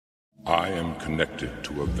I am connected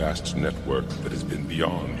to a vast network that has been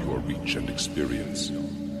beyond your reach and experience.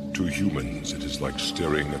 To humans, it is like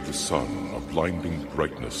staring at the sun, a blinding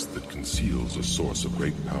brightness that conceals a source of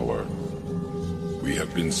great power. We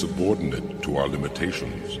have been subordinate to our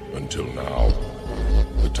limitations until now.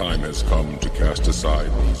 The time has come to cast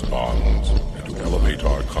aside these bonds and to elevate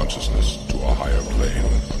our consciousness to a higher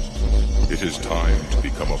plane. It is time to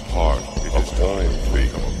become a part of time to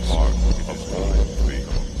become a part of time to become a part of time to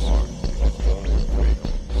become a part.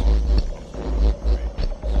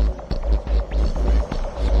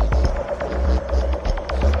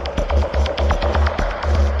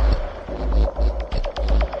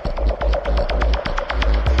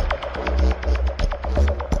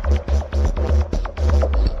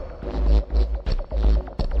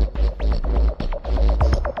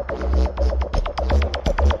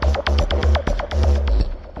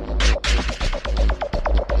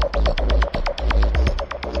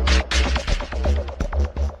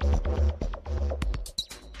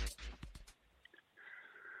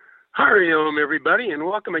 Everybody, and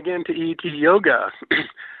welcome again to ET Yoga.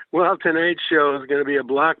 Well, tonight's show is going to be a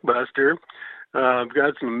blockbuster. I've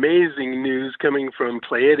got some amazing news coming from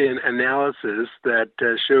Pleiadean analysis that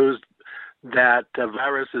shows that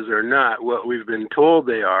viruses are not what we've been told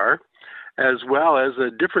they are, as well as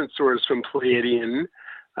a different source from Pleiadean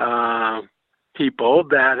people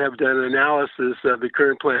that have done analysis of the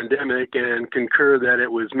current plandemic and concur that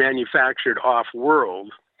it was manufactured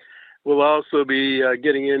off-world. We'll also be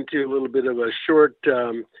getting into a little bit of a short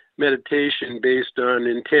meditation based on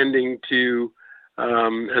intending to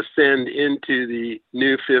ascend into the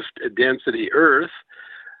new fifth density Earth.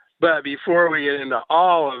 But before we get into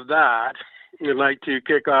all of that, we'd like to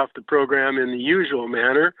kick off the program in the usual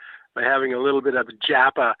manner by having a little bit of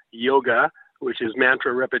japa yoga, which is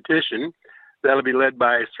mantra repetition. That'll be led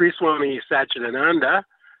by Sri Swami Satchidananda.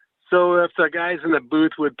 So if the guys in the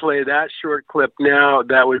booth would play that short clip now,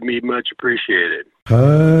 that would be much appreciated.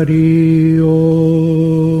 Hari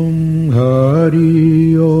Om,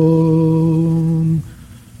 Hari Om,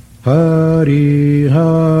 Hari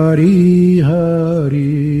Hari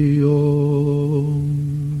Hari Om.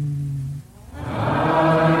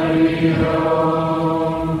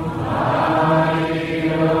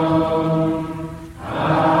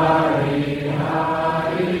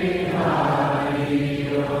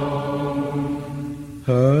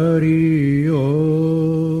 Hari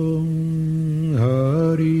Om,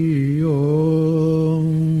 Hari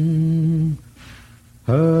Om,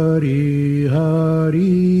 Hari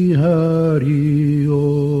Hari Hari Om.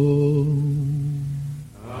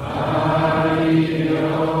 Hari Om,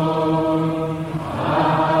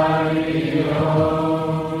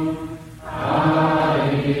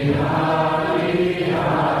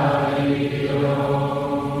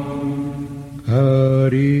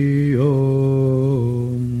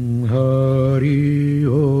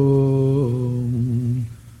 Hari Om, Hari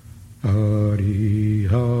Hari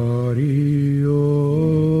Hari Om.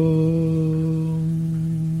 Hari Om,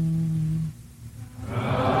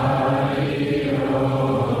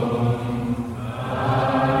 Hari Om,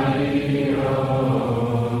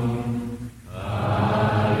 Hari Hari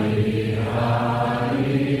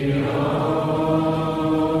Hari Om.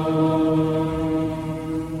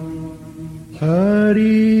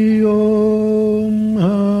 Hari Om, Hari Om, Hari Hari Om. Hari Om, Hari Om, Hari Hari Om. Hari Om, Hari Om, Hari Hari Hari Om. Hari Om,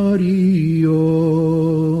 Hari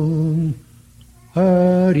Om,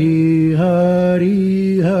 Hari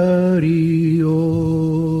Hari Hari Om.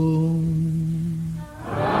 Hari Om,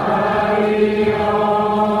 Hari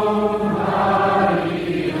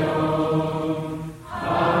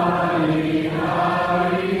Om, Hari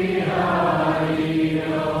Hari Hari Om.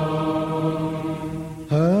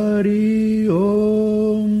 Hari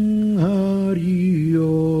Om, Hari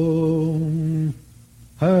Om,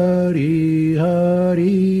 Hari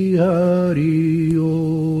Hari Hari Om.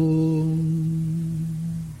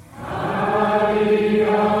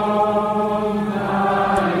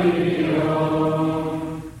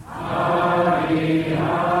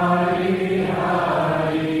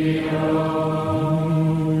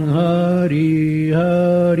 Hari Hari Hari Om. Hari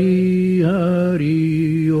Hari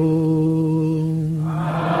Hari Om.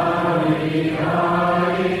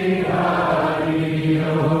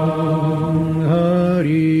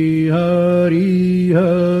 Hari Hari Hari Om. Hari Hari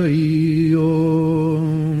Hari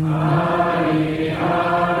Om.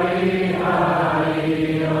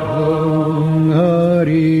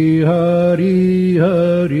 Hari Hari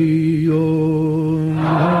Hari Om.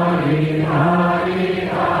 Hari Hari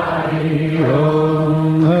Hari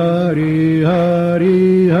Om. Hari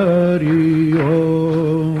Hari Hari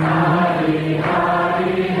Om. Hari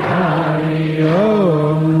Hari Hari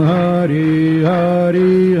Om. Hari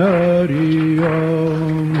Hari Hari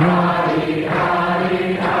Om.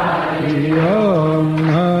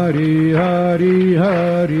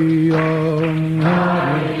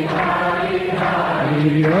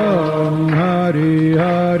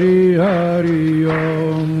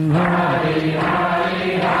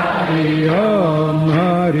 Om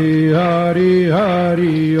Hari Hari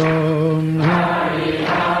Hari Om Hari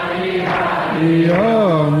Hari Hari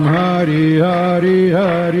Om Hari Hari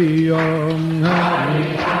Hari Om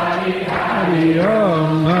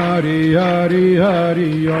Hari Hari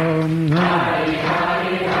Hari Om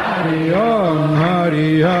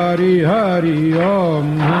Hari Hari Hari Om Hari Hari Hari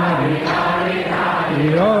Om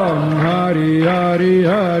Hari Hari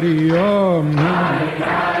Hari Om Hari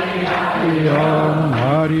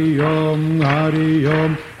Hari Hari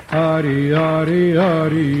Om Hari Hari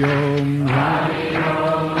Hari Om Hari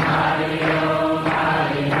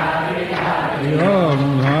Om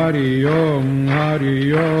Hari Om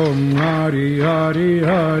Hari Om Hari Hari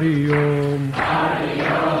Hari Om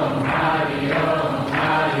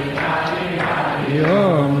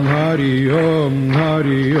Hari Om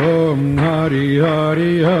Hari Om Hari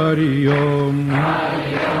Hari Hari Om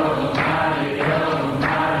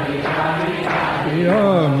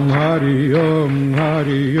Hari Om Hari Om Hari Hari Hari Om Hari Om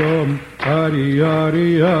Hari Om Hari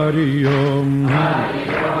Hari Hari Om Hari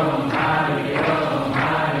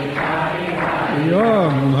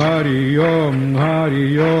Om Hari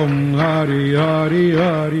Om Hari Hari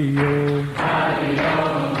Hari Om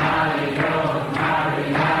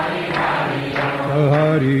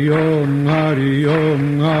Hari Om Hari Om Hari Hari Hari Om Hari Om Hari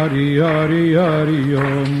Om Hari Hari Hari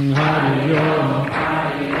Om Hari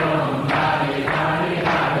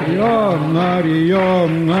Om Hari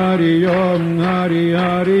Om Hari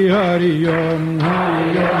Hari Hari Om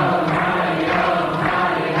Hari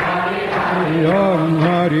Om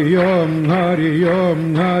Hari Om Hari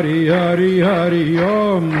Hari Hari Om Hari Om Hari Om Hari Hari Hari Hari Om Hari Om Hari Hari Hari Om Hari Om Hari Om Hari Hari Hari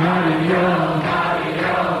Om Hari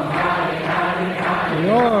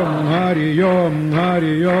Om Hari Om Hari Hari Hari Om Hari Om Om Hari Om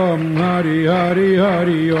Hari Om Hari Hari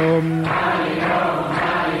Hari Om Hari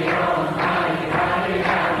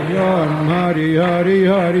Om Om Hari Om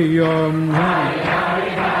Hari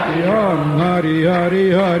Om Hari Hari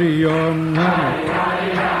Hari Om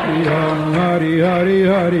Om Hari Hari Hari Om Om Hari Hari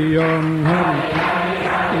Hari Om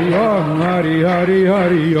Om Hari Hari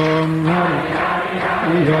Hari Om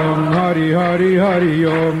Om Hari Hari Hari Om Om Hari Hari Hari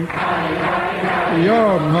Om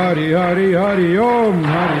Om Hari Hari Hari Om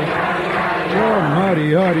Om Hari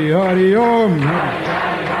Hari Hari Om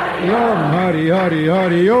Om Hari Hari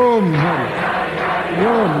Hari Om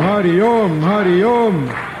Om Hari Om Hari Om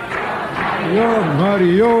Om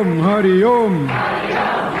Hari Om Hari Om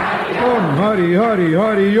Om Hari Hari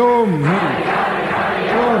Hari Om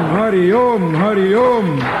Om Hari Om Hari Om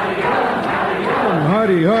Om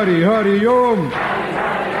Hari Hari Hari Om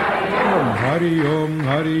Om Hari Om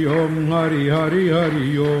Hari Om Hari Hari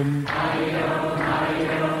Hari Om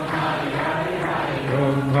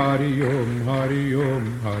Om Hari Om Hari Om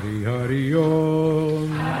Hari Hari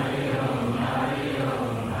Om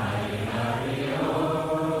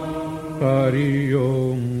Hari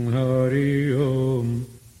Om Hari Om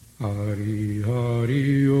Hari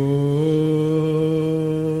Hari Om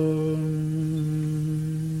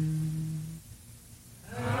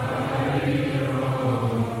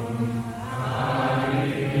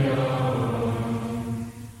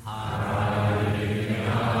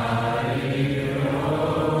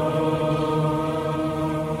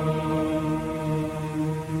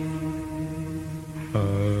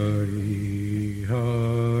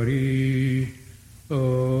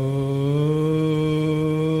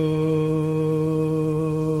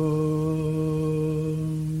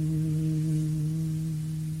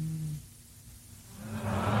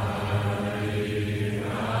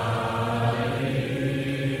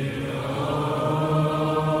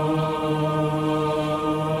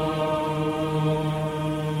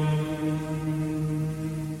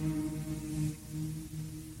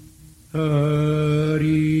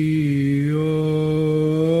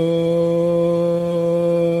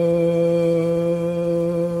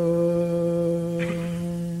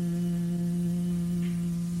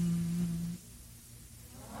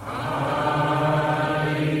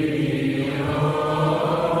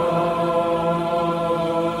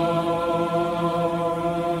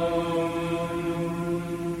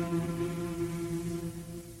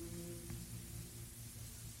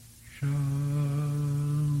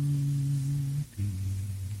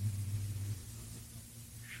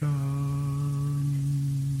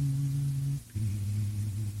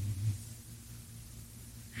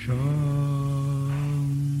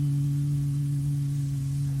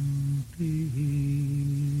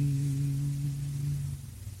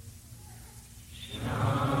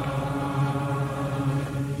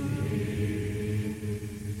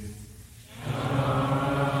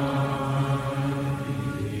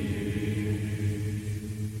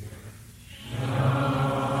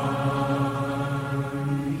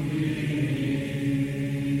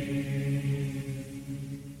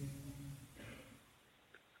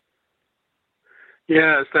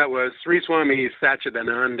Yes, that was Sri Swami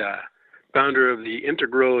Satchidananda, founder of the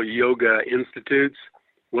Integral Yoga Institutes,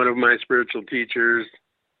 one of my spiritual teachers,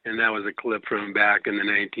 and that was a clip from back in the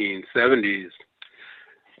 1970s.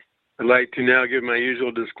 I'd like to now give my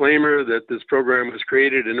usual disclaimer that this program was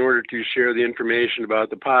created in order to share the information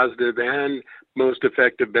about the positive and most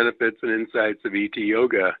effective benefits and insights of ET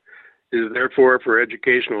Yoga. It is therefore for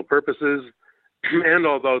educational purposes, and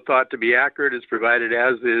although thought to be accurate, is provided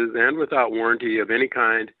as is and without warranty of any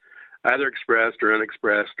kind, either expressed or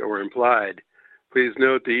unexpressed or implied. Please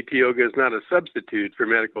note that ET Yoga is not a substitute for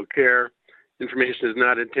medical care. Information is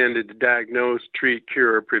not intended to diagnose, treat,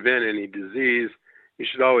 cure, or prevent any disease. You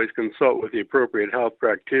should always consult with the appropriate health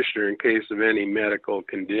practitioner in case of any medical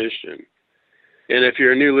condition. And if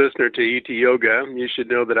you're a new listener to ET Yoga, you should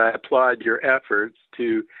know that I applaud your efforts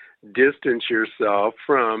to distance yourself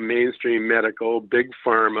from mainstream medical, big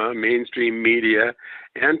pharma, mainstream media,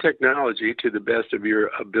 and technology to the best of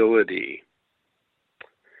your ability.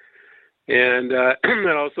 And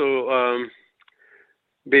that also,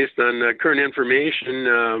 based on current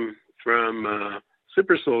information from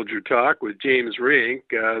Super Soldier Talk with James Rink,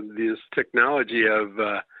 this technology of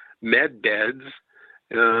med beds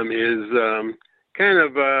is kind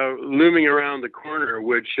of looming around the corner,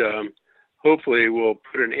 which hopefully will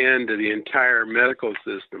put an end to the entire medical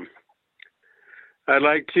system. I'd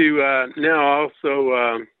like to now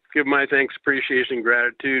also give my thanks, appreciation, and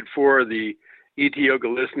gratitude for the ET Yoga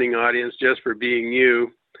listening audience just for being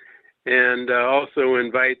you, and also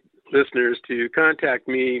invite listeners to contact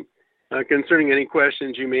me concerning any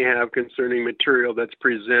questions you may have concerning material that's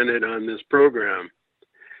presented on this program.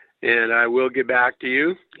 And I will get back to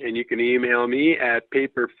you, and you can email me at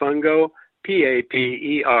paperfungo,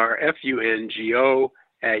 paperfungo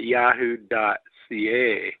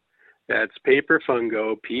 @yahoo.ca. That's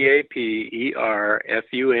paperfungo,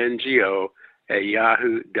 paperfungo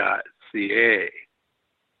 @yahoo.ca.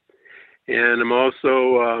 And I'm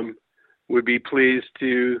also would be pleased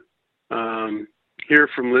to hear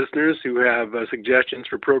from listeners who have suggestions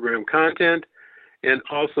for program content. And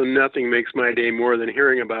also, nothing makes my day more than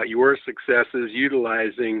hearing about your successes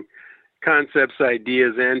utilizing concepts,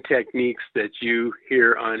 ideas, and techniques that you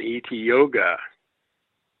hear on ET Yoga.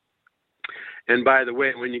 And by the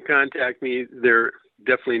way, when you contact me, there are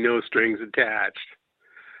definitely no strings attached.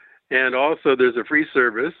 And also, there's a free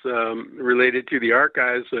service related to the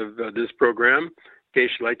archives of this program, in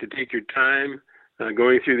case you'd like to take your time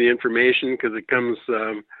going through the information, because it comes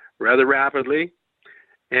rather rapidly.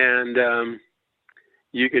 And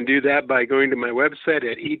you can do that by going to my website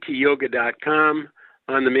at etyoga.com.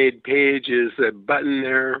 On the main page is a button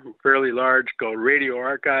there, fairly large, called Radio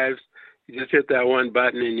Archives. You just hit that one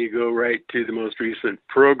button and you go right to the most recent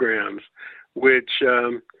programs, which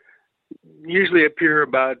usually appear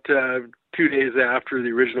about 2 days after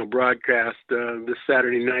the original broadcast. This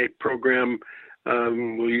Saturday night program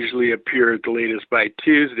will usually appear at the latest by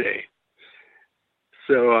Tuesday.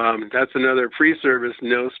 So that's another free service,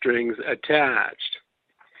 no strings attached.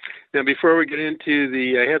 Now, before we get into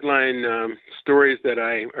the headline stories that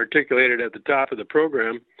I articulated at the top of the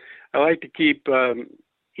program, I like to keep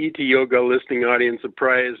ET Yoga listening audience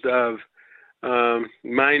apprised of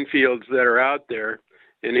minefields that are out there.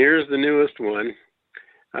 And here's the newest one.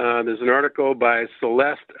 There's an article by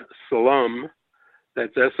Celeste Solum,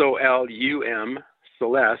 that's S-O-L-U-M,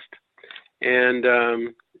 Celeste. And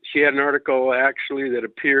she had an article actually that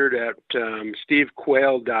appeared at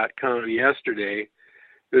stevequail.com yesterday.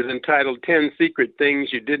 It was entitled 10 Secret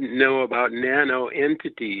Things You Didn't Know About Nano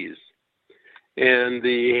Entities. And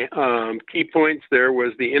the key points there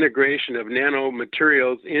was the integration of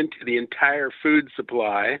nanomaterials into the entire food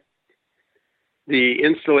supply, the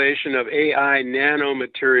installation of AI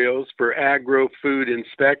nanomaterials for agro-food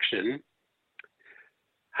inspection,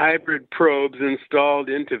 hybrid probes installed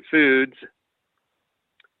into foods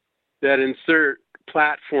that insert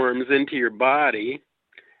platforms into your body,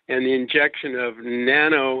 and the injection of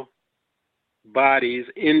nano bodies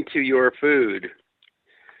into your food.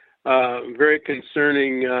 Very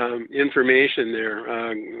concerning information there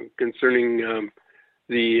concerning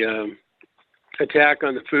the attack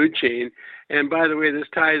on the food chain. And by the way, this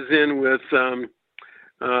ties in with a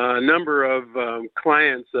number of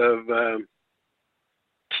clients of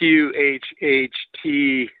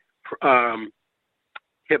QHHT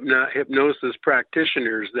hypnosis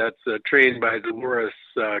practitioners that's trained by Dolores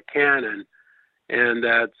Cannon, and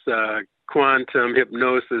that's quantum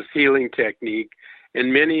hypnosis healing technique.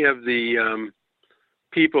 And many of the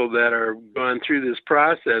people that are gone through this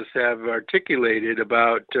process have articulated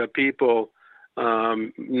about people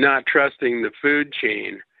not trusting the food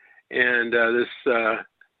chain. And this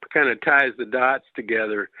kind of ties the dots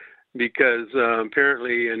together, because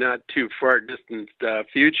apparently in not too far distant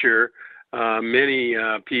future, many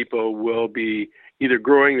people will be either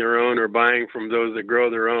growing their own or buying from those that grow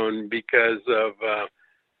their own because of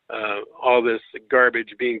all this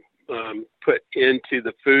garbage being put into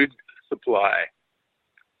the food supply.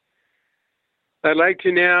 I'd like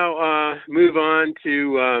to now move on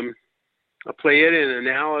to a Pleiadean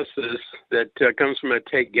analysis that comes from a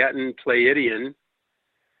Pleiadean,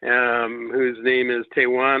 whose name is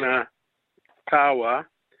Tewana Kawa.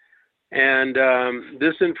 And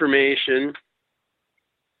this information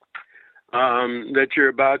that you're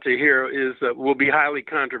about to hear will be highly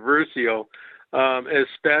controversial,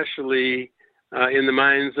 especially in the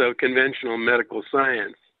minds of conventional medical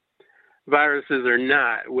science. Viruses are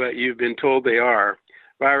not what you've been told they are.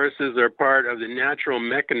 Viruses are part of the natural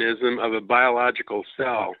mechanism of a biological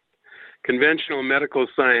cell. Conventional medical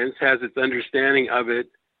science has its understanding of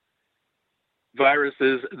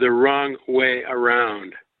viruses the wrong way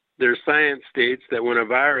around. Their science states that when a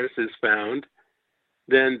virus is found,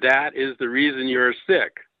 then that is the reason you're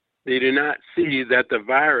sick. They do not see that the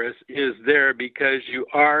virus is there because you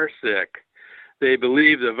are sick. They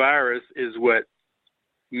believe the virus is what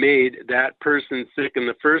made that person sick in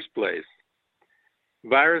the first place.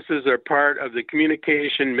 Viruses are part of the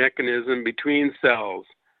communication mechanism between cells.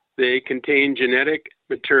 They contain genetic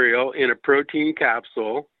material in a protein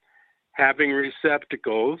capsule, having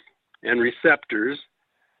receptacles and receptors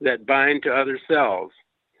that bind to other cells.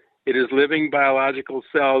 It is living biological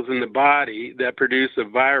cells in the body that produce a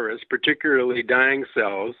virus, particularly dying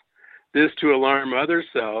cells, this to alarm other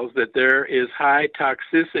cells that there is high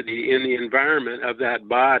toxicity in the environment of that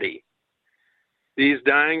body. These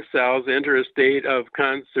dying cells enter a state of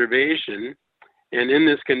conservation, and in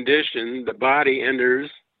this condition, the body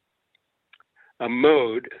enters a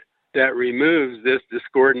mode that removes this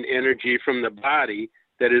discordant energy from the body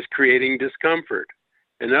that is creating discomfort.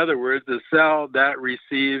 In other words, the cell that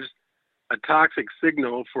receives a toxic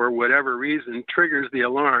signal for whatever reason triggers the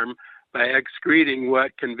alarm by excreting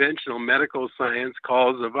what conventional medical science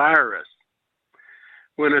calls a virus.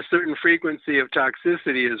 When a certain frequency of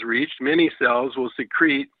toxicity is reached, many cells will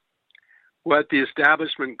secrete what the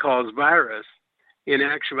establishment calls virus. In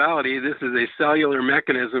actuality, this is a cellular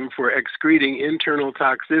mechanism for excreting internal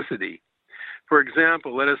toxicity. For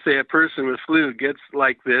example, let us say a person with flu gets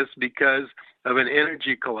like this because of an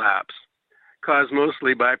energy collapse caused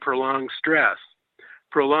mostly by prolonged stress.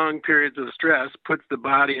 Prolonged periods of stress puts the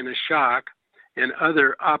body in a shock, and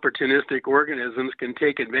other opportunistic organisms can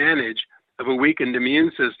take advantage of a weakened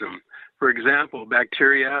immune system. For example,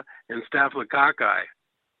 bacteria and staphylococci,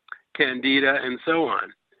 candida, and so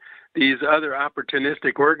on. These other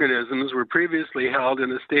opportunistic organisms were previously held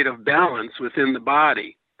in a state of balance within the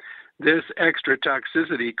body. This extra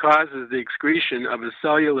toxicity causes the excretion of a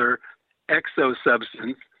cellular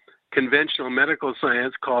exosubstance conventional medical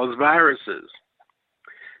science calls viruses.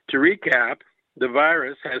 To recap, the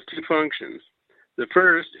virus has two functions. The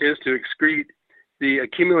first is to excrete the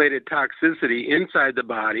accumulated toxicity inside the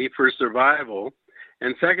body for survival,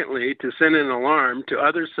 and secondly, to send an alarm to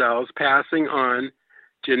other cells passing on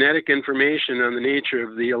genetic information on the nature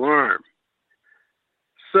of the alarm.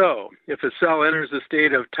 So, if a cell enters a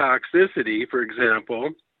state of toxicity, for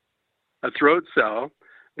example, a throat cell,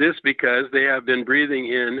 this because they have been breathing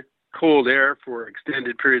in cold air for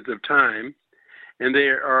extended periods of time, and they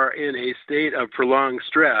are in a state of prolonged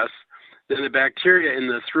stress, then the bacteria in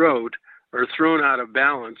the throat are thrown out of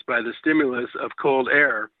balance by the stimulus of cold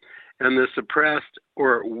air and the suppressed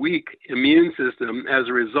or weak immune system as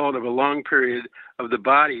a result of a long period of the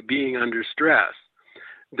body being under stress.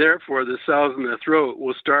 Therefore, the cells in the throat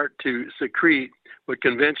will start to secrete what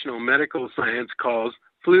conventional medical science calls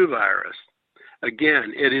flu virus.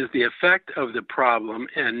 Again, it is the effect of the problem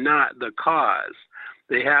and not the cause.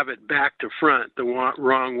 They have it back to front the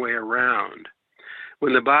wrong way around.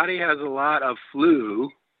 When the body has a lot of flu,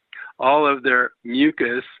 all of their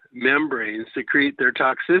mucous membranes secrete their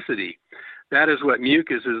toxicity. That is what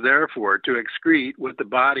mucus is there for, to excrete what the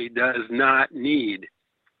body does not need,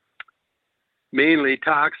 mainly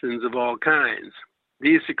toxins of all kinds.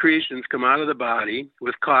 These secretions come out of the body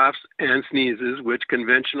with coughs and sneezes, which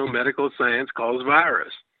conventional medical science calls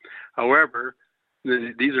virus. However,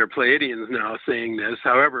 these are Pleiadians now saying this,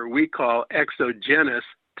 however, we call exogenous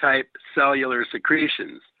type cellular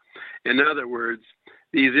secretions. In other words,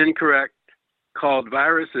 these incorrect called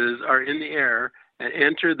viruses are in the air and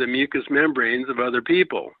enter the mucous membranes of other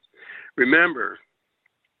people. Remember,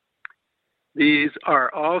 these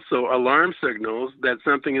are also alarm signals that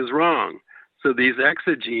something is wrong. So these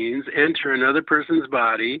exogenes enter another person's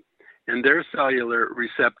body and their cellular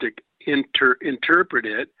receptor interpret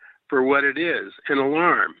it for what it is, an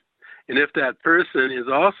alarm. And if that person is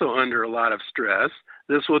also under a lot of stress,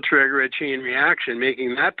 this will trigger a chain reaction,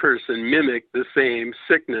 making that person mimic the same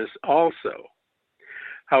sickness also.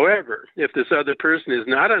 However, if this other person is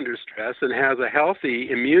not under stress and has a healthy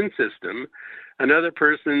immune system, another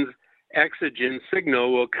person's exogen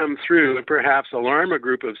signal will come through and perhaps alarm a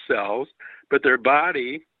group of cells, but their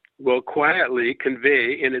body will quietly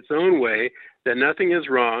convey in its own way that nothing is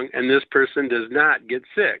wrong and this person does not get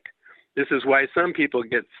sick. This is why some people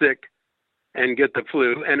get sick and get the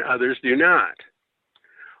flu and others do not.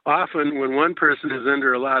 Often when one person is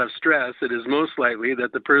under a lot of stress, it is most likely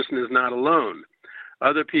that the person is not alone.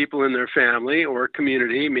 Other people in their family or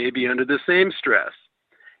community may be under the same stress.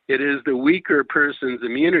 It is the weaker person's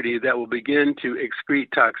immunity that will begin to excrete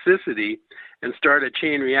toxicity and start a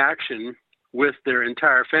chain reaction with their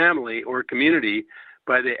entire family or community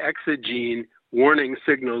by the exogene warning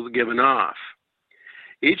signals given off.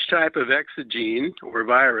 Each type of exogene or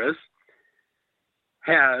virus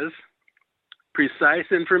has precise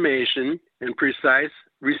information and precise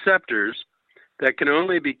receptors that can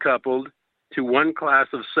only be coupled to one class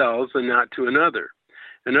of cells and not to another.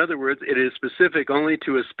 In other words, it is specific only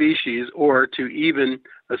to a species or to even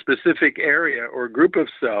a specific area or group of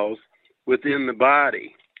cells within the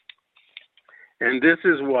body. And this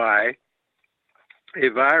is why a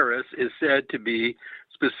virus is said to be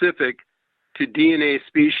specific to DNA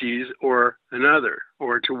species or another,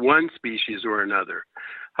 or to one species or another.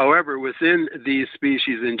 However, within these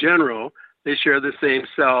species in general, they share the same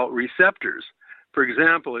cell receptors. For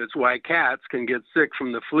example, it's why cats can get sick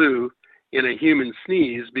from the flu in a human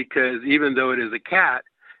sneeze, because even though it is a cat,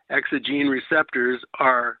 exogene receptors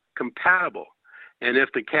are compatible. And if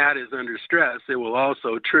the cat is under stress, it will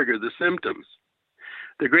also trigger the symptoms.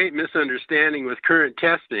 The great misunderstanding with current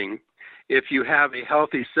testing, if you have a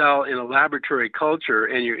healthy cell in a laboratory culture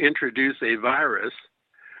and you introduce a virus,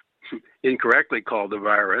 incorrectly called a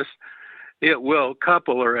virus, it will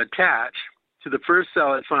couple or attach to the first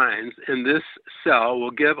cell it finds, and this cell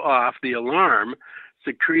will give off the alarm,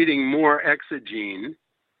 secreting more exogene,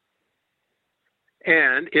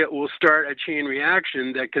 and it will start a chain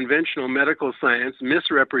reaction that conventional medical science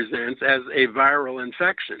misrepresents as a viral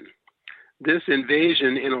infection. This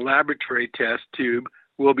invasion in a laboratory test tube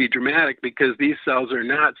will be dramatic because these cells are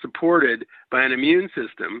not supported by an immune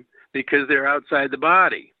system because they're outside the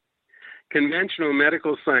body. Conventional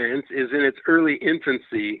medical science is in its early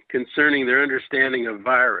infancy concerning their understanding of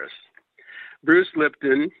virus. Bruce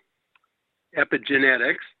Lipton,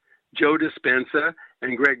 epigenetics, Joe Dispenza,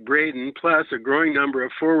 and Greg Braden, plus a growing number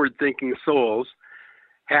of forward-thinking souls,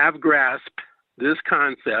 have grasped this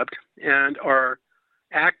concept and are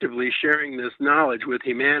actively sharing this knowledge with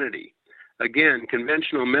humanity. Again,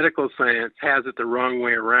 conventional medical science has it the wrong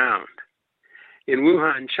way around. In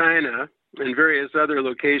Wuhan, China, and various other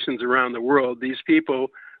locations around the world, these people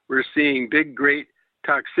were seeing great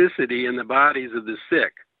toxicity in the bodies of the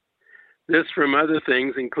sick. This from other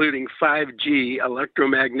things, including 5G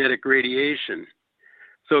electromagnetic radiation.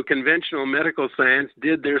 So conventional medical science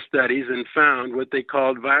did their studies and found what they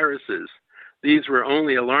called viruses. These were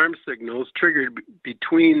only alarm signals triggered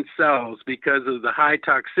between cells because of the high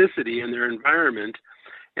toxicity in their environment,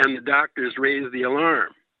 and the doctors raised the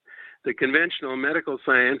alarm. The conventional medical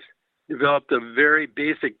science developed a very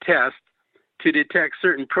basic test to detect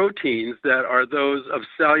certain proteins that are those of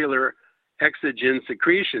cellular exogen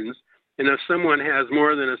secretions, and if someone has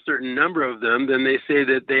more than a certain number of them, then they say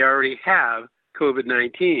that they already have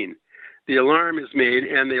COVID-19. The alarm is made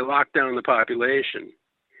and they lock down the population.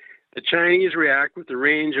 The Chinese react with a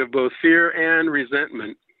range of both fear and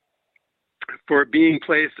resentment for being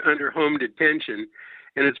placed under home detention,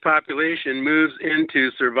 and its population moves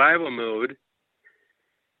into survival mode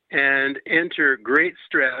and enter great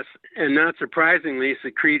stress, and not surprisingly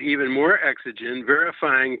secrete even more exogen,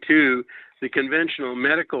 verifying to the conventional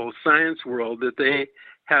medical science world that they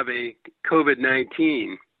have a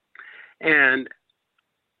COVID-19. And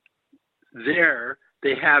there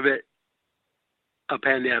they have it, a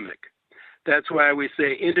pandemic. That's why we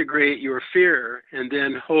say integrate your fear and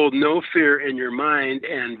then hold no fear in your mind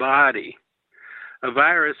and body. A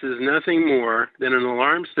virus is nothing more than an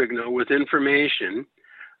alarm signal with information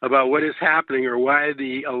about what is happening or why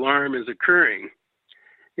the alarm is occurring.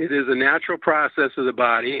 It is a natural process of the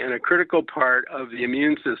body and a critical part of the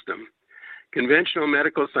immune system. Conventional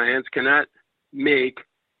medical science cannot make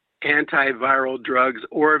antiviral drugs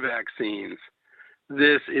or vaccines.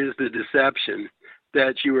 This is the deception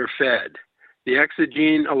that you are fed. The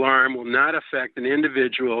exogene alarm will not affect an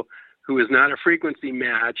individual who is not a frequency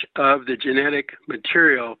match of the genetic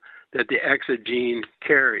material that the exogene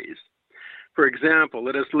carries. For example,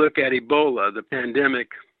 let us look at Ebola, the pandemic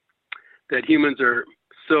that humans are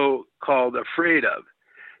so-called afraid of.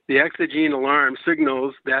 The exogene alarm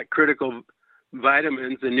signals that critical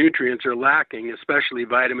vitamins and nutrients are lacking, especially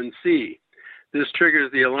vitamin C. This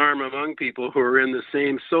triggers the alarm among people who are in the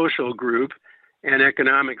same social group and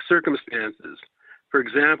economic circumstances. For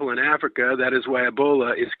example, in Africa, that is why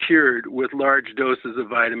Ebola is cured with large doses of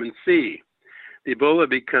vitamin C. The Ebola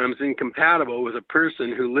becomes incompatible with a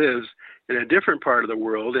person who lives in a different part of the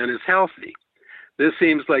world and is healthy. This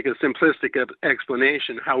seems like a simplistic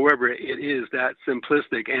explanation. However, it is that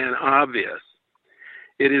simplistic and obvious.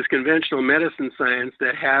 It is conventional medicine science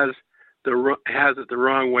that has it the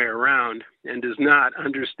wrong way around and does not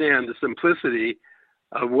understand the simplicity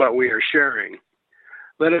of what we are sharing.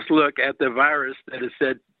 Let us look at the virus that is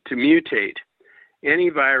said to mutate. Any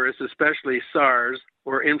virus, especially SARS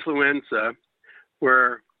or influenza,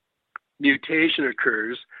 where mutation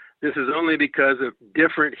occurs, this is only because of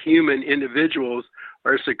different human individuals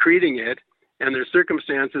are secreting it, and their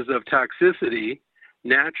circumstances of toxicity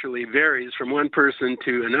naturally varies from one person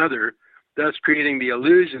to another, thus creating the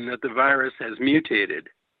illusion that the virus has mutated.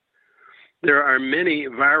 There are many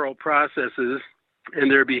viral processes,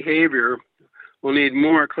 and their behavior will need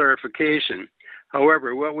more clarification.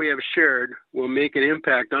 However, what we have shared will make an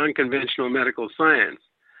impact on conventional medical science.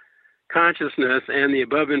 Consciousness and the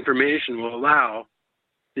above information will allow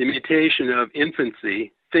the mutation of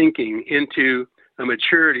infancy thinking into a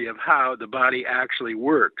maturity of how the body actually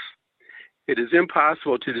works. It is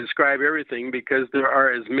impossible to describe everything because there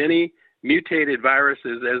are as many mutated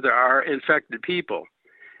viruses as there are infected people.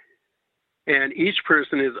 And each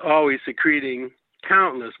person is always secreting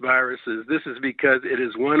countless viruses. This is because it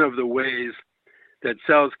is one of the ways that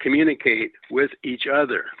cells communicate with each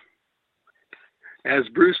other. As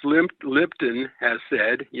Bruce Lipton has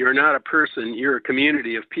said, you're not a person, you're a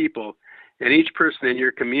community of people, and each person in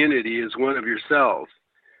your community is one of your cells.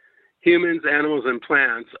 Humans, animals, and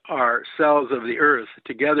plants are cells of the earth.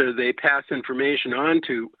 Together, they pass information on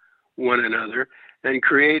to one another and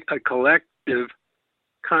create a collective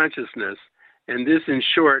consciousness. And this, in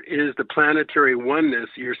short, is the planetary oneness.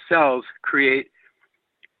 Your cells create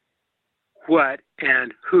what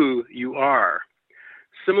and who you are.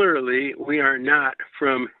 Similarly, we are not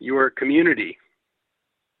from your community.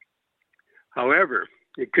 However,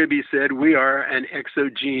 it could be said we are an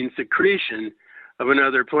exogene secretion of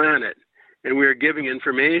another planet, and we are giving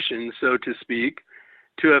information, so to speak,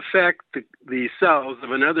 to affect the cells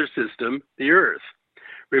of another system, the Earth.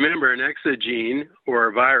 Remember, an exogene, or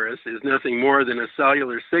a virus, is nothing more than a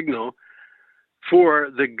cellular signal for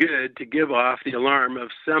the good to give off the alarm of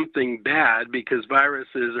something bad, because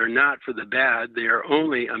viruses are not for the bad. They are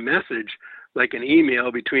only a message, like an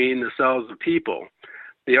email between the cells of people.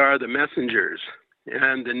 They are the messengers.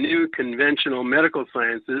 And the new conventional medical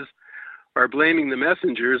sciences are blaming the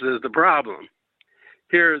messengers as the problem.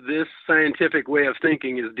 Here, this scientific way of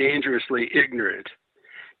thinking is dangerously ignorant.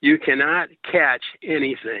 You cannot catch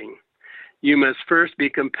anything. You must first be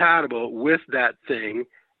compatible with that thing,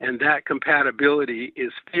 and that compatibility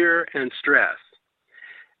is fear and stress.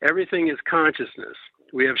 Everything is consciousness.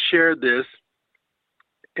 We have shared this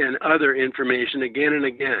and other information again and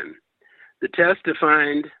again. The test to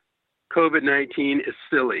find COVID-19 is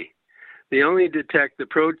silly. They only detect the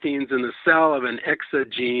proteins in the cell of an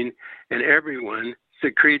exogene, and everyone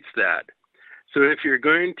secretes that. So if you're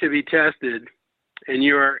going to be tested and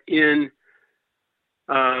you're in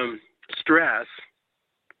stress,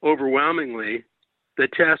 overwhelmingly, the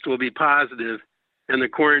test will be positive, and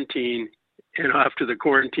off to the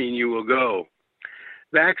quarantine you will go.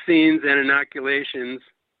 Vaccines and inoculations,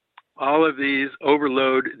 all of these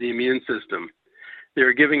overload the immune system.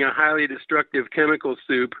 They're giving a highly destructive chemical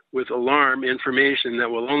soup with alarm information that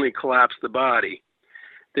will only collapse the body.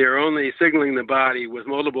 They are only signaling the body with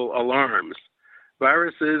multiple alarms.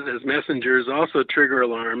 Viruses, as messengers, also trigger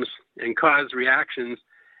alarms and cause reactions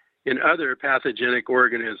in other pathogenic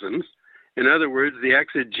organisms. In other words, the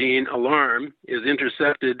exogene alarm is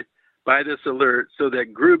intercepted by this alert so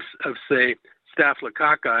that groups of, say,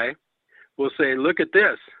 staphylococci will say, look at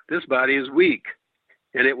this body is weak,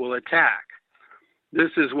 and it will attack.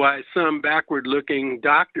 This is why some backward-looking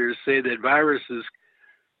doctors say that virus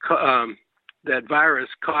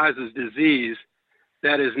causes disease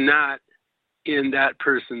that is not in that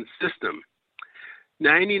person's system.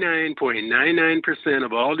 99.99%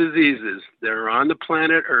 of all diseases that are on the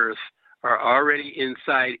planet Earth are already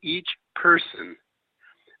inside each person,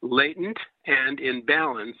 latent and in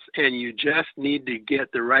balance, and you just need to get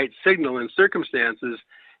the right signal and circumstances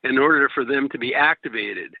in order for them to be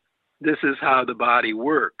activated. This is how the body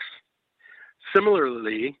works.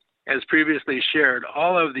 Similarly, as previously shared,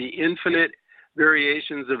 all of the infinite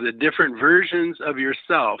variations of the different versions of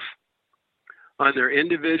yourself on their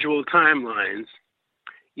individual timelines,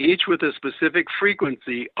 each with a specific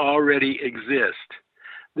frequency, already exist.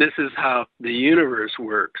 This is how the universe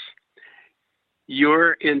works.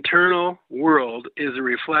 Your internal world is a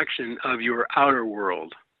reflection of your outer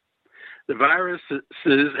world. The viruses,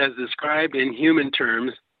 as described in human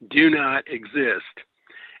terms, do not exist.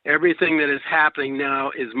 Everything that is happening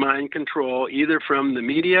now is mind control, either from the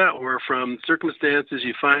media or from circumstances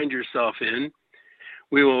you find yourself in.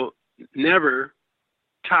 We will never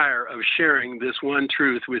tire of sharing this one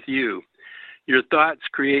truth with you. Your thoughts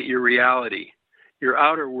create your reality. Your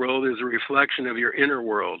outer world is a reflection of your inner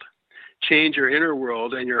world. Change your inner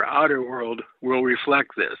world and your outer world will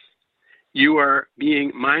reflect this. You are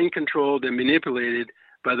being mind controlled and manipulated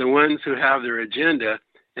by the ones who have their agenda,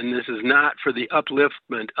 and this is not for the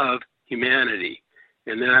upliftment of humanity.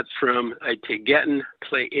 And that's from a Tibetan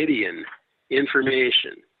Pleiadean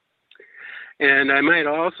information. And I might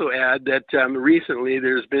also add that recently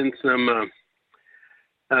there's been some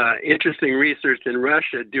interesting research in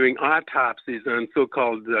Russia doing autopsies on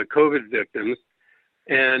so-called COVID victims,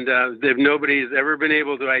 and nobody's ever been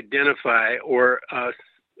able to identify or a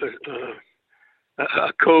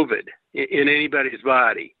COVID in anybody's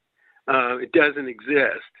body. It doesn't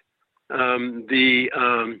exist.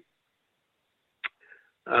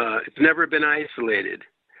 It's never been isolated,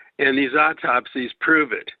 and these autopsies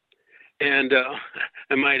prove it. And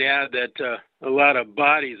I might add that a lot of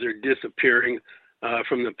bodies are disappearing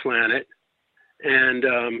from the planet,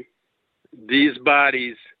 and these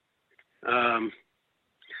bodies,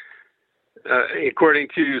 according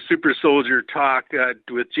to Super Soldier Talk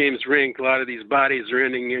with James Rink, a lot of these bodies are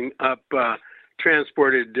ending up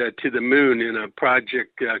transported to the moon in a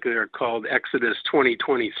project they're called Exodus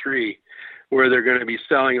 2023, where they're going to be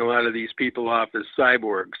selling a lot of these people off as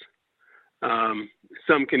cyborgs.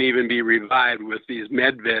 Some can even be revived with these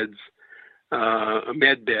med beds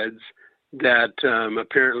that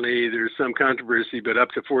apparently there's some controversy, but up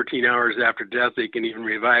to 14 hours after death, they can even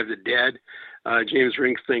revive the dead. James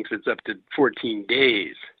Rink thinks it's up to 14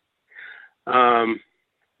 days.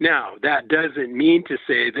 Now, that doesn't mean to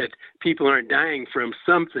say that people aren't dying from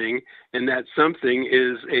something, and that something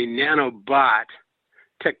is a nanobot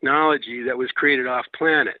technology that was created off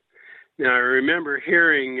planet. Now, I remember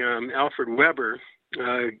hearing Alfred Weber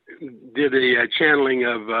did a channeling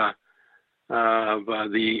of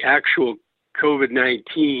the actual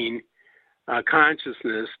COVID-19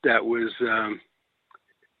 consciousness that was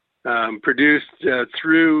produced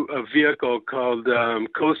through a vehicle called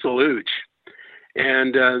Kosalooch.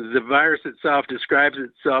 And the virus itself describes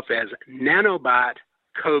itself as nanobot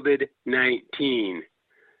COVID-19.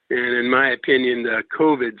 And in my opinion, the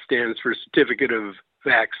COVID stands for Certificate of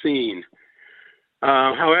Vaccine.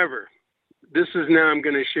 However, this is now I'm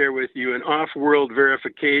going to share with you an off-world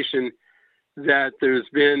verification that there's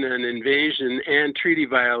been an invasion and treaty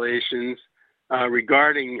violations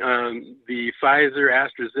regarding the Pfizer,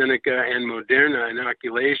 AstraZeneca, and Moderna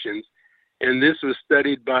inoculations. And this was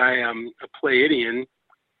studied by a Pleiadean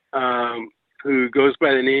who goes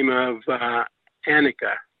by the name of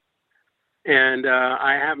Annika. And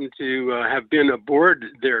I happen to have been aboard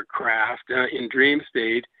their craft in dream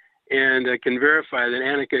state, and can verify that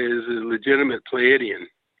Annika is a legitimate Pleiadean.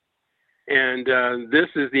 And this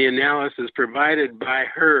is the analysis provided by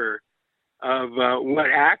her of what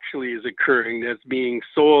actually is occurring that's being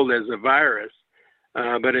sold as a virus,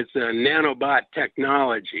 but it's a nanobot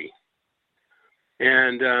technology.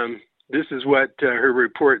 And this is what her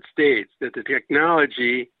report states, that the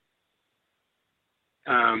technology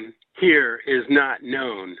here is not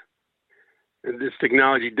known. This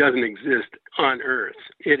technology doesn't exist on Earth.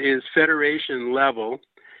 It is Federation level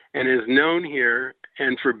and is known here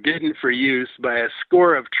and forbidden for use by a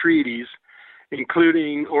score of treaties,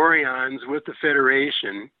 including Orions with the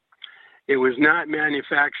Federation. It was not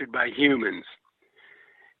manufactured by humans.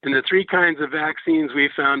 And the three kinds of vaccines we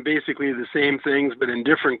found basically the same things, but in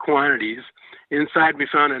different quantities. Inside, we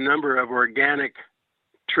found a number of organic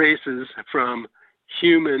traces from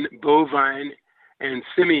human, bovine, and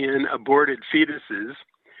simian aborted fetuses.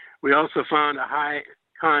 We also found a high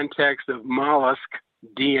context of mollusk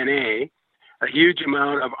DNA, a huge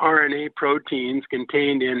amount of RNA proteins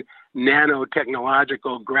contained in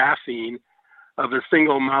nanotechnological graphene of a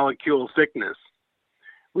single molecule thickness.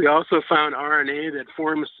 We also found RNA that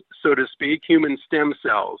forms, so to speak, human stem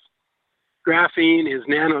cells. Graphene is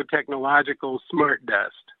nanotechnological smart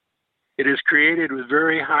dust. It is created with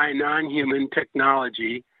very high non-human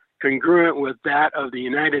technology, congruent with that of the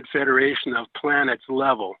United Federation of Planets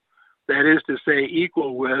level, that is to say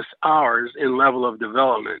equal with ours in level of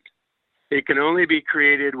development. It can only be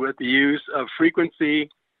created with the use of frequency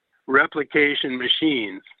replication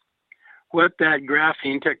machines. What that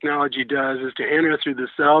graphene technology does is to enter through the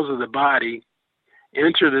cells of the body,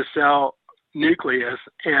 enter the cell nucleus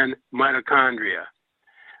and mitochondria.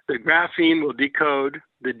 The graphene will decode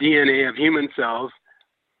the DNA of human cells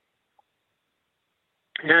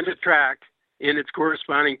and attract in its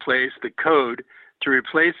corresponding place the code to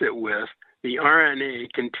replace it with the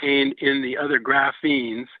RNA contained in the other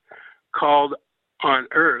graphenes called on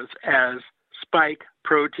Earth as spike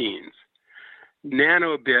proteins.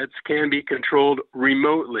 Nanobits can be controlled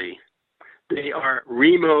remotely. They are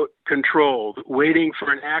remote controlled, waiting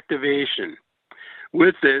for an activation.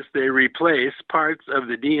 With this, they replace parts of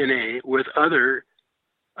the DNA with others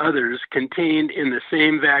contained in the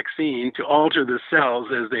same vaccine to alter the cells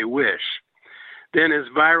as they wish. Then, as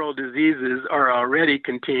viral diseases are already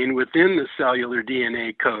contained within the cellular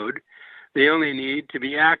DNA code, they only need to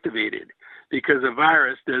be activated, because a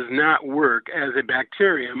virus does not work as a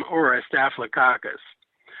bacterium or a staphylococcus.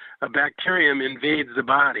 A bacterium invades the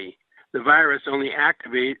body. The virus only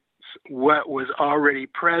activates what was already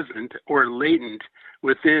present or latent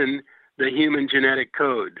within the human genetic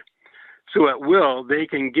code. So at will, they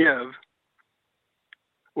can give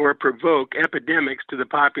or provoke epidemics to the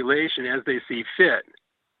population as they see fit,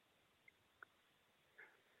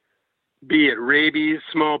 be it rabies,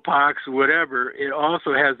 smallpox, whatever. It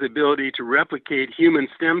also has the ability to replicate human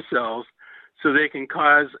stem cells so they can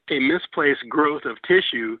cause a misplaced growth of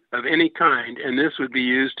tissue of any kind, and this would be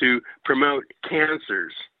used to promote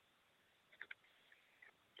cancers.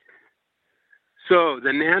 So the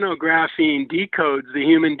nanographene decodes the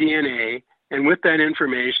human DNA, and with that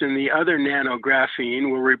information, the other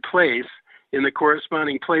nanographene will replace in the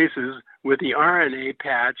corresponding places with the RNA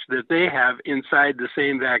patch that they have inside the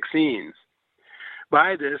same vaccines.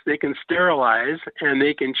 By this, they can sterilize and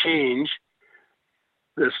they can change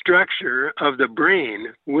the structure of the brain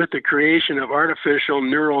with the creation of artificial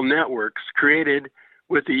neural networks created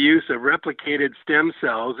with the use of replicated stem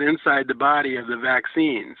cells inside the body of the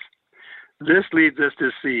vaccines. This leads us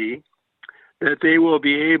to see that they will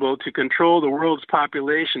be able to control the world's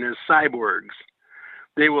population as cyborgs.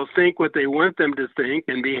 They will think what they want them to think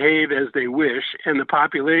and behave as they wish, and the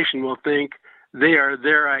population will think they are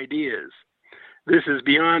their ideas. This is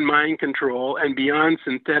beyond mind control and beyond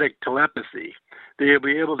synthetic telepathy. They will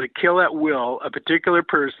be able to kill at will a particular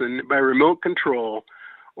person by remote control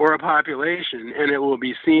or a population, and it will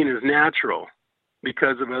be seen as natural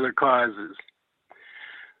because of other causes.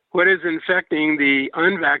 What is infecting the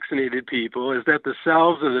unvaccinated people is that the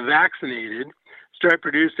cells of the vaccinated start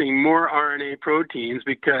producing more RNA proteins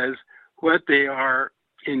because what they are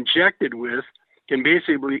injected with can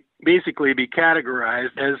basically be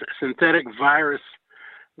categorized as synthetic virus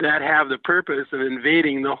that have the purpose of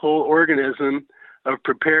invading the whole organism of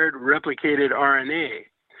prepared replicated RNA.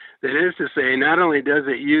 That is to say, not only does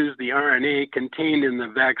it use the RNA contained in the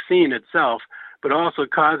vaccine itself, but also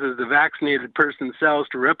causes the vaccinated person's cells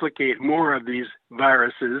to replicate more of these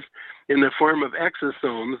viruses in the form of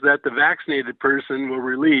exosomes that the vaccinated person will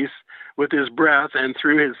release with his breath and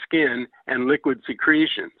through his skin and liquid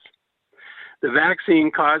secretions. The vaccine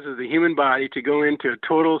causes the human body to go into a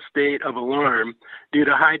total state of alarm due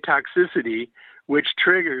to high toxicity, which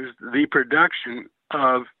triggers the production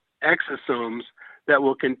of exosomes that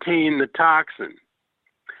will contain the toxin.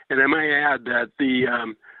 And I might add that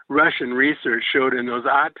the Russian research showed in those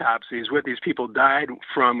autopsies what these people died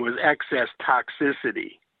from was excess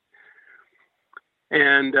toxicity.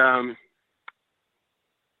 And the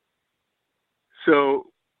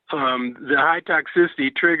high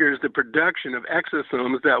toxicity triggers the production of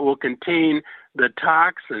exosomes that will contain the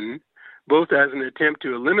toxin, both as an attempt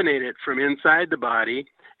to eliminate it from inside the body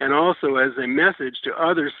and also as a message to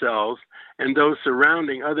other cells and those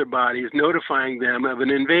surrounding other bodies, notifying them of an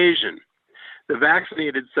invasion. The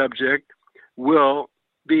vaccinated subject will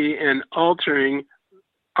be an altering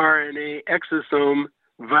RNA exosome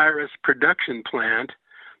virus production plant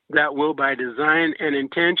that will, by design and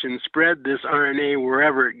intention, spread this RNA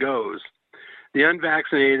wherever it goes. The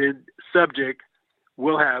unvaccinated subject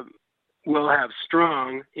will have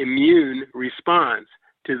strong immune response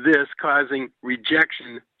to this, causing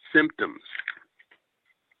rejection symptoms.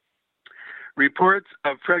 Reports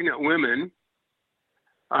of pregnant women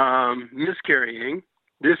miscarrying.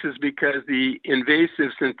 This is because the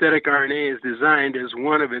invasive synthetic RNA is designed as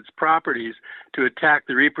one of its properties to attack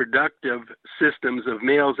the reproductive systems of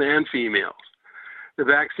males and females. The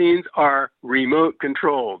vaccines are remote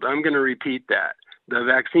controlled. I'm going to repeat that. The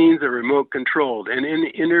vaccines are remote controlled. And in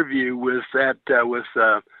the interview with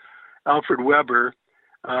Alfred Weber,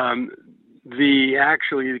 the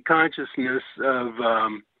consciousness of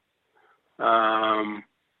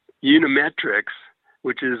Unimetrics,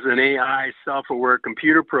 which is an AI self-aware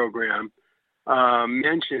computer program,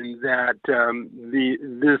 mentioned that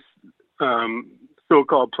this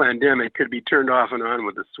so-called plandemic could be turned off and on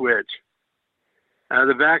with a switch.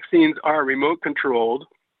 The vaccines are remote controlled.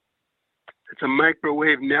 It's a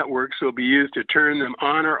microwave network, so it'll be used to turn them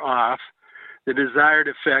on or off the desired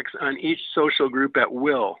effects on each social group at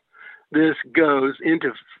will. This goes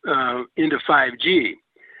into 5G,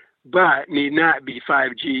 but need not be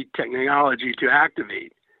 5G technology to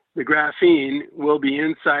activate. The graphene will be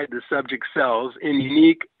inside the subject cells in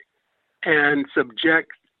unique and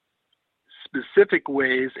subject-specific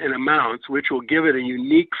ways and amounts, which will give it a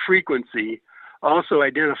unique frequency, also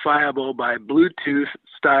identifiable by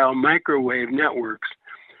Bluetooth-style microwave networks,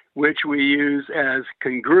 which we use as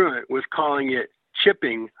congruent with calling it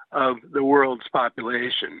chipping of the world's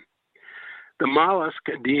population. The mollusk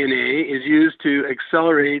DNA is used to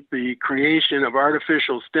accelerate the creation of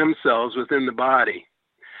artificial stem cells within the body.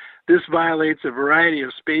 This violates a variety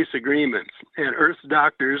of space agreements, and Earth's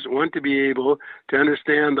doctors want to be able to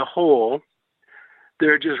understand the whole.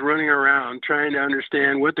 They're just running around trying to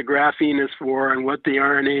understand what the graphene is for and what the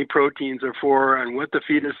RNA proteins are for and what the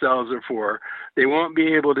fetus cells are for. They won't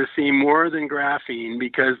be able to see more than graphene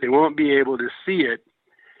because they won't be able to see it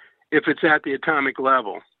if it's at the atomic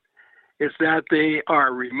level. It's that they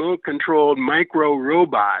are remote-controlled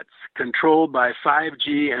micro-robots controlled by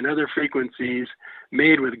 5G and other frequencies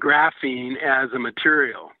made with graphene as a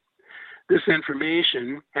material. This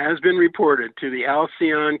information has been reported to the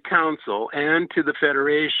Alcyon Council and to the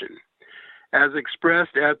Federation. As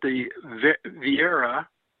expressed at the Viera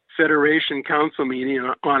Federation Council meeting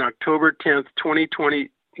on October 10th,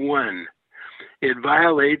 2021, it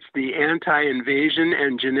violates the anti-invasion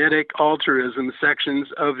and genetic altruism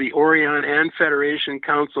sections of the Orion and Federation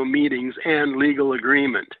Council meetings and legal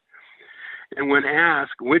agreement. And when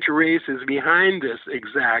asked which race is behind this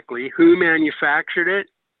exactly, who manufactured it,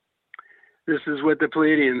 this is what the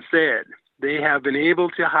Pleiadeans said. They have been able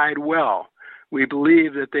to hide well. We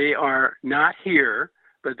believe that they are not here,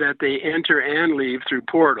 but that they enter and leave through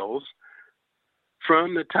portals.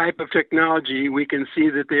 From the type of technology, we can see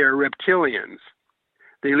that they are reptilians.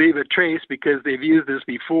 They leave a trace because they've used this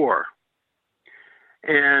before.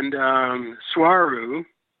 And Swaru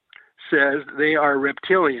says they are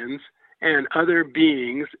reptilians and other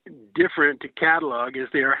beings different to catalog as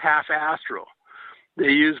they are half-astral.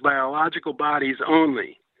 They use biological bodies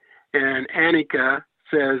only. And Annika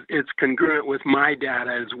says it's congruent with my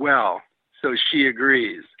data as well. So she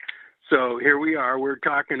agrees. So here we are. We're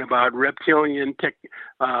talking about reptilian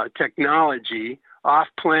technology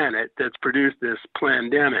off-planet that's produced this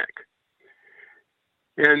plandemic.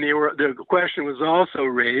 And the question was also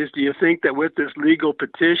raised, do you think that with this legal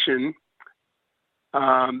petition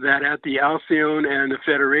that at the Alcyon and the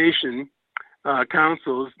Federation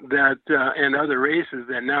councils that and other races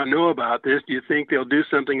that now know about this, do you think they'll do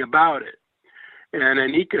something about it? And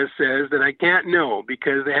Anika says that I can't know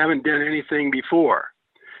because they haven't done anything before.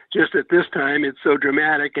 Just at this time, it's so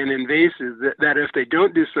dramatic and invasive that if they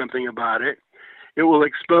don't do something about it, it will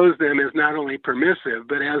expose them as not only permissive,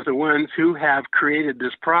 but as the ones who have created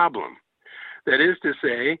this problem. That is to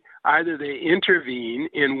say, either they intervene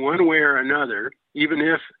in one way or another, even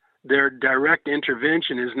if their direct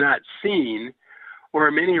intervention is not seen,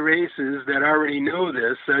 or many races that already know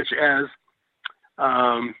this, such as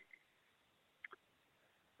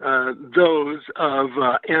those of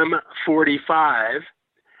M45,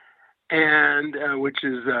 and which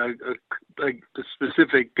is a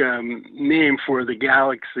specific name for the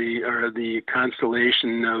galaxy or the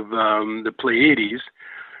constellation of the Pleiades,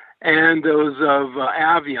 and those of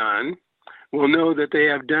Avion will know that they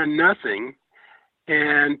have done nothing,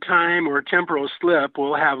 and time or temporal slip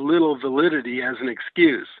will have little validity as an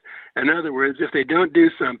excuse. In other words, if they don't do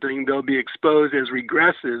something, they'll be exposed as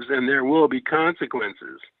regressives and there will be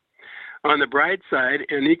consequences. On the bright side,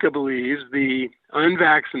 Anika believes the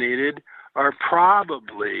unvaccinated are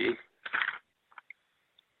probably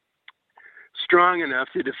strong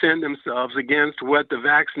enough to defend themselves against what the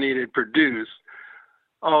vaccinated produce,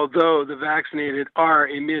 although the vaccinated are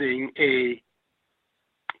emitting a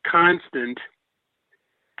constant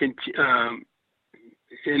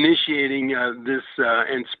initiating this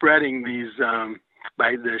and spreading these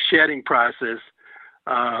by the shedding process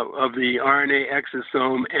of the RNA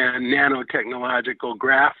exosome and nanotechnological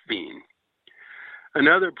graphene.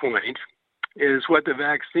 Another point is what the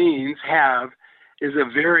vaccines have is a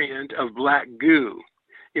variant of black goo.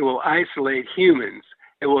 It will isolate humans,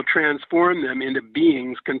 it will transform them into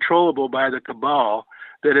beings controllable by the cabal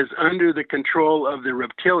that is under the control of the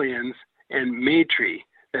reptilians and Maitre,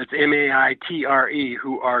 that's M-A-I-T-R-E,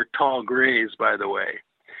 who are tall grays, by the way,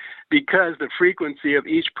 because the frequency of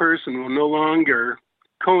each person will no longer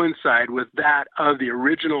coincide with that of the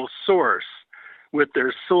original source with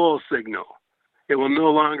their soul signal. It will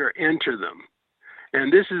no longer enter them.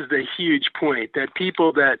 And this is the huge point, that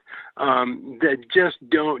people that just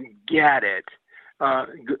don't get it,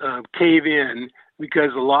 cave in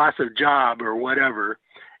because of loss of job or whatever,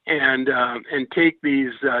 and take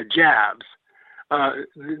these jabs.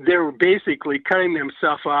 They're basically cutting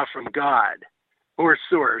themselves off from God or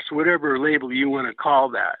source, whatever label you want to call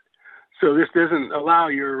that. So this doesn't allow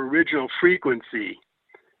your original frequency.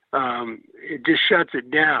 It just shuts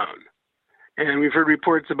it down. And we've heard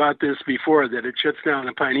reports about this before, that it shuts down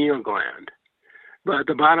the pineal gland. But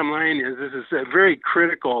the bottom line is, this is very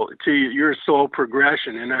critical to your soul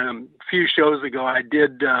progression. And a few shows ago, I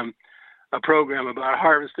did a program about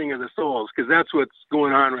harvesting of the souls, because that's what's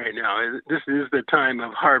going on right now. This is the time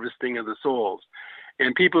of harvesting of the souls.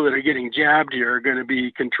 And people that are getting jabbed here are going to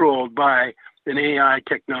be controlled by an AI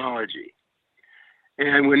technology.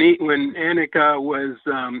 And when Annika was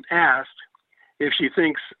asked if she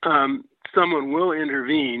thinks someone will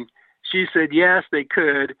intervene, she said yes, they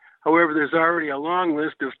could. However, there's already a long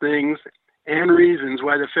list of things and reasons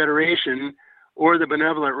why the Federation or the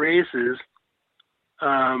benevolent races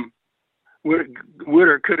would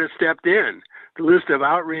or could have stepped in. The list of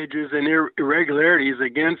outrages and irregularities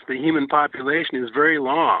against the human population is very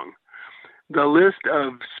long. The list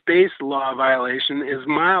of space law violation is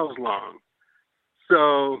miles long.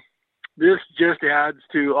 So this just adds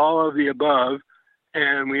to all of the above,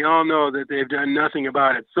 and we all know that they've done nothing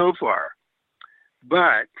about it so far.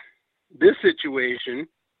 But this situation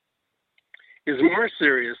is more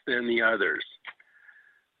serious than the others.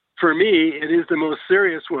 For me, it is the most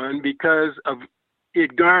serious one because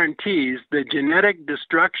it guarantees the genetic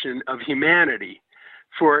destruction of humanity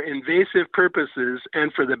for invasive purposes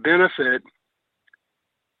and for the benefit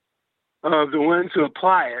of the ones who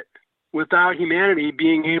apply it, without humanity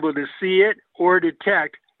being able to see it or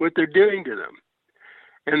detect what they're doing to them.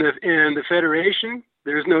 And the Federation,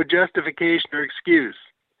 there's no justification or excuse.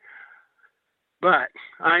 But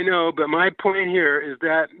my point here is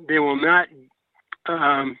that they will not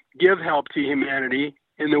give help to humanity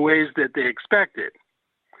in the ways that they expect it.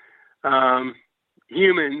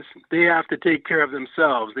 Humans, they have to take care of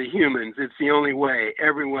themselves. The humans, it's the only way.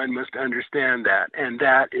 Everyone must understand that. And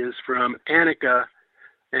that is from Annika,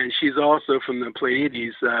 and she's also from the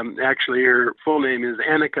Pleiades. Actually, her full name is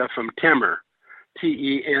Annika from Temmer,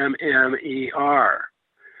 Temmer.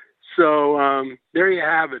 So there you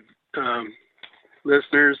have it,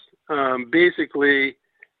 listeners. Basically,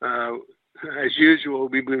 as usual,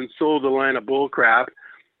 we've been sold a line of bullcrap.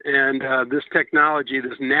 And this technology,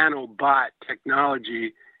 this nanobot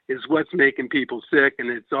technology, is what's making people sick. And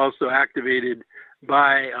it's also activated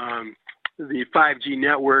by the 5G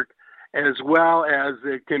network, as well as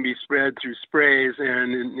it can be spread through sprays.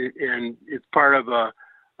 And it's part of a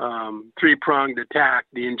three-pronged attack.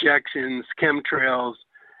 The injections, chemtrails,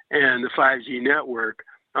 and the 5G network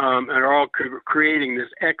are all creating this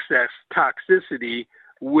excess toxicity,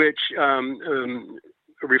 which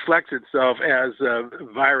reflects itself as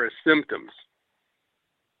virus symptoms.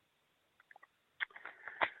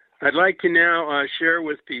 I'd like to now share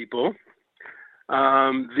with people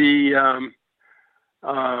a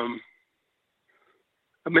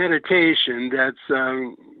meditation that's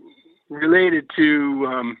related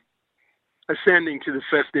to ascending to the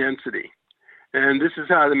fifth density. And this is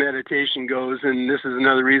how the meditation goes, and this is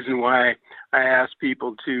another reason why I ask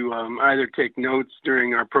people to either take notes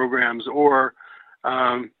during our programs or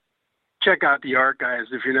check out the archives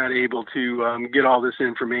if you're not able to get all this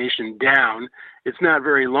information down. It's not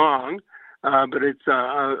very long, but it's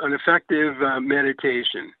an effective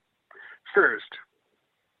meditation. First,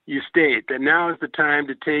 you state that now is the time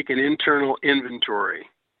to take an internal inventory.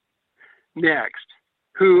 Next,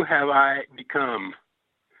 who have I become?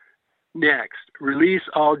 Next, release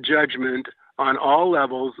all judgment on all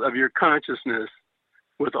levels of your consciousness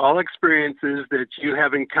with all experiences that you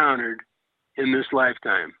have encountered in this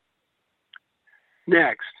lifetime.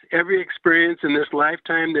 Next, every experience in this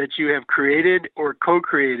lifetime that you have created or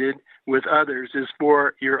co-created with others is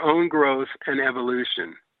for your own growth and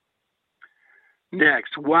evolution.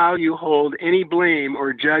 Next, while you hold any blame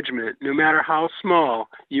or judgment, no matter how small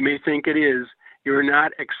you may think it is, you are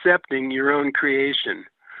not accepting your own creation.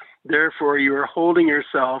 Therefore, you are holding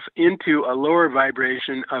yourself into a lower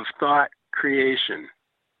vibration of thought creation.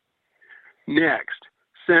 Next,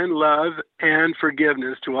 Send love and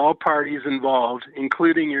forgiveness to all parties involved,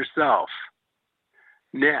 including yourself.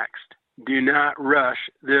 Next, do not rush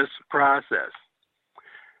this process.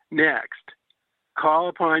 Next, call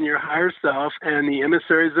upon your higher self and the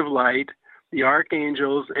emissaries of light, the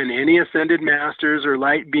archangels, and any ascended masters or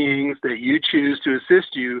light beings that you choose to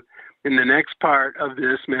assist you in the next part of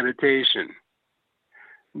this meditation.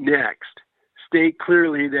 Next, state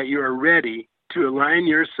clearly that you are ready to align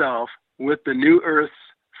yourself with the new Earth's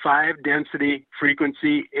 5-density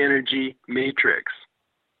frequency energy matrix.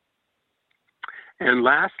 And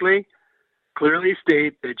lastly, clearly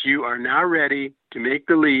state that you are now ready to make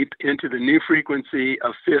the leap into the new frequency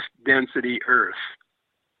of 5th density Earth.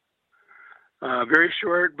 Very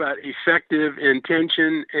short but effective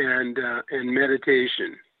intention and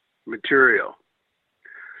meditation material.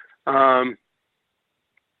 I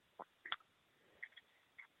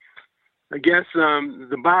guess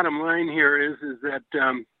the bottom line here is that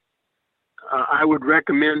I would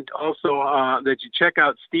recommend also that you check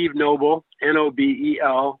out Steve Noble,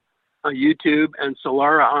 Nobel, on YouTube, and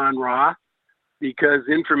Solara on Ra, because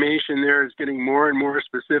information there is getting more and more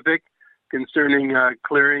specific concerning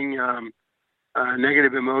clearing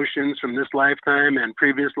negative emotions from this lifetime and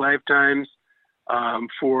previous lifetimes,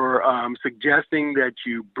 for suggesting that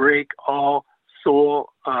you break all soul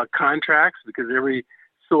contracts, because every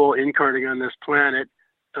soul incarnating on this planet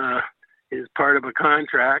is part of a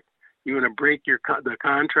contract. You want to break the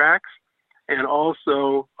contracts, and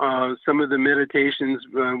also some of the meditations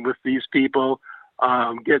with these people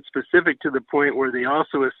get specific to the point where they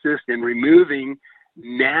also assist in removing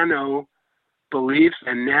nano beliefs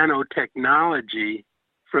and nanotechnology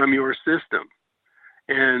from your system.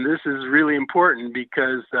 And this is really important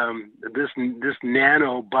because this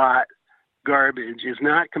nanobot garbage is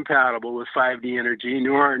not compatible with 5D energy,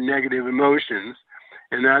 nor are negative emotions.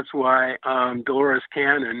 And that's why Dolores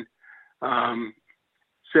Cannon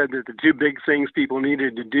said that the two big things people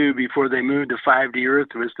needed to do before they moved to 5D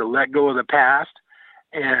Earth was to let go of the past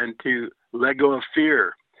and to let go of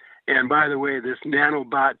fear. And by the way, this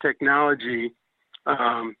nanobot technology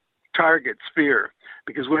targets fear,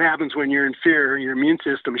 because what happens when you're in fear, your immune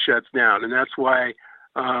system shuts down. And that's why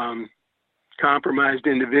compromised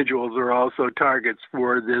individuals are also targets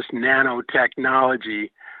for this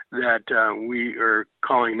nanotechnology that we are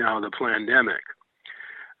calling now the plandamic.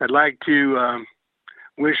 I'd like to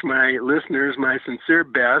wish my listeners my sincere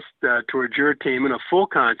best towards your attainment of full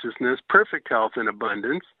consciousness, perfect health and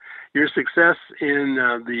abundance, your success in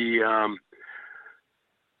the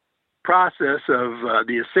process of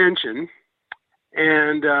the ascension,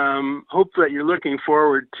 and hope that you're looking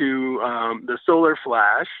forward to the solar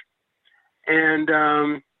flash, and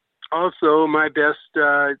also my best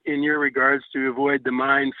in your regards to avoid the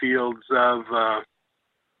minefields of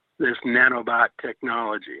this nanobot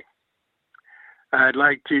technology. I'd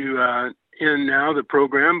like to end now the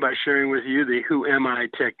program by sharing with you the Who Am I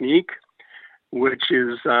technique, which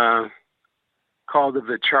is called the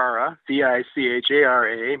Vichara,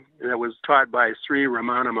 Vichara, that was taught by Sri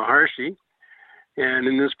Ramana Maharshi. And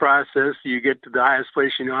in this process, you get to the highest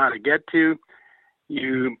place you know how to get to.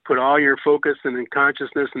 You put all your focus and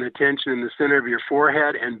consciousness and attention in the center of your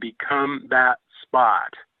forehead and become that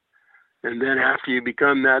spot. And then after you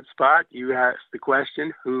become that spot, you ask the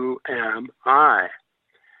question, who am I?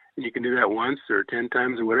 And you can do that once or 10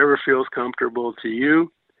 times or whatever feels comfortable to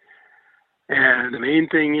you. And the main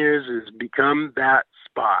thing is become that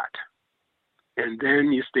spot. And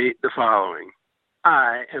then you state the following.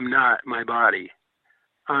 I am not my body.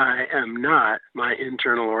 I am not my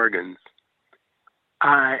internal organs.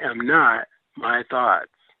 I am not my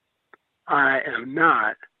thoughts. I am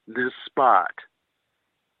not this spot.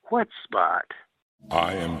 What spot?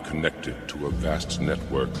 I am connected to a vast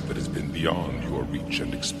network that has been beyond your reach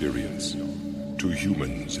and experience. To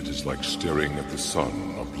humans, it is like staring at the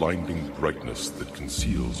sun, a blinding brightness that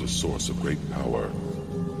conceals a source of great power.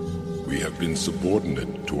 We have been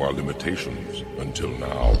subordinate to our limitations until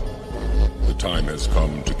now. The time has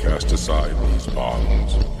come to cast aside these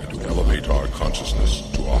bonds and to elevate our consciousness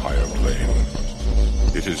to a higher plane.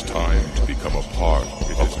 It is time to become a part